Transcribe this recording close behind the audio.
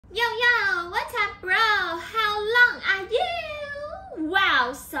Yo, what's up, bro? How long are you?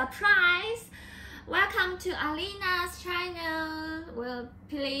 Wow, surprise! Welcome to Alena's channel. Well,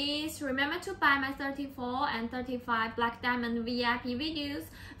 please remember to buy my 34 and 35 Black Diamond VIP videos.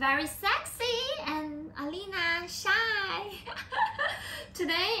 Very sexy and Alena shy.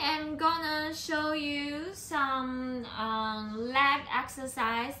 Today I'm gonna show you some leg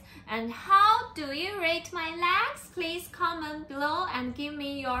exercise and how do you rate my legs? Please comment below and give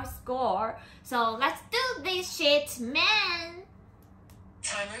me your score. So let's do this shit, man.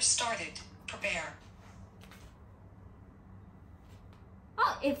 Timer started. Prepare.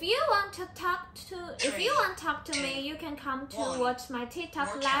 Oh, if you want to talk to me, you can come to watch my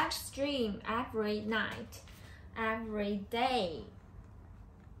TikTok live stream every night, every day.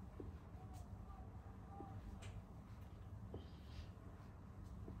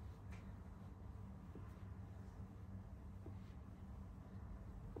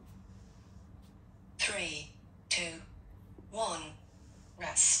 Three, 2, 1,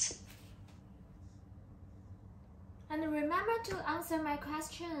 rest. And remember to answer my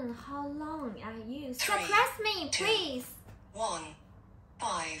question. How long are you? 3, Surprise me, 2, please. 1,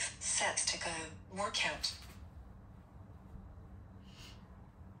 5 sets to go. Workout.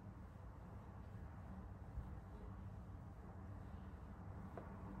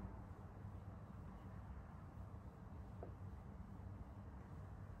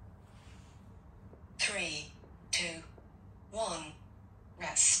 Three, 2, 1,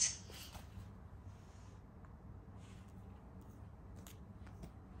 rest.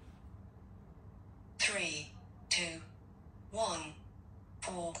 Three, 2, 1,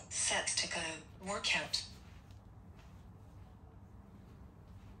 4 sets to go. Workout.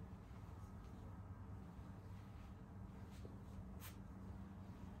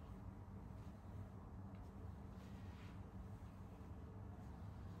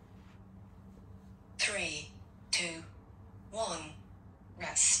 Three, 2, 1,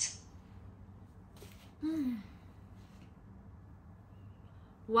 rest.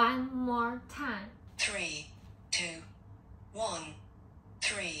 One more time. 3, 2, 1,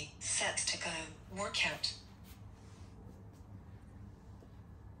 3 sets to go. Workout.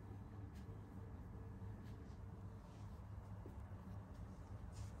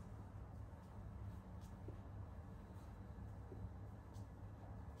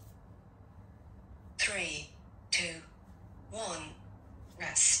 Three, 2, 1,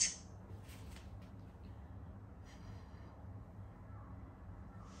 rest.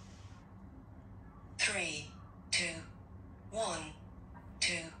 Three, 2, 1,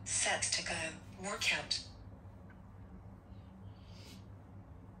 2 sets to go. Workout.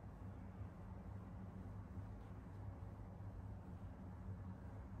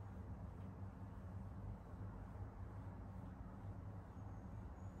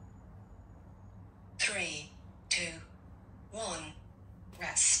 Three, 2, 1,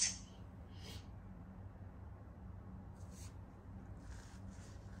 rest.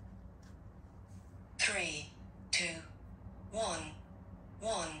 Three, 2, 1,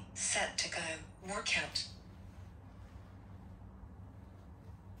 1 set to go. Workout.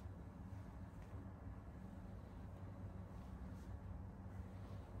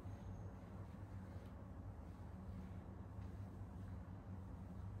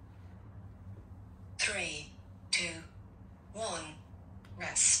 Three, 2, 1,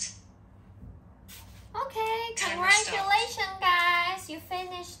 rest. Okay, Timer congratulations, guys. You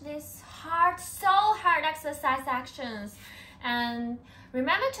finished this so hard exercise actions. And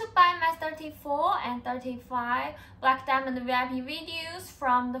remember to buy my 34 and 35 Black Diamond VIP videos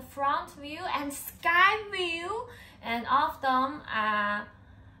from the front view and sky view, and all of them are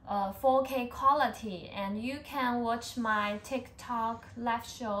 4K quality, and you can watch my TikTok live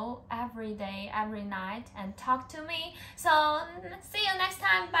show every day, every night, and talk to me. So see you next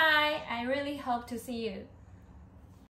time. Bye. I really hope to see you.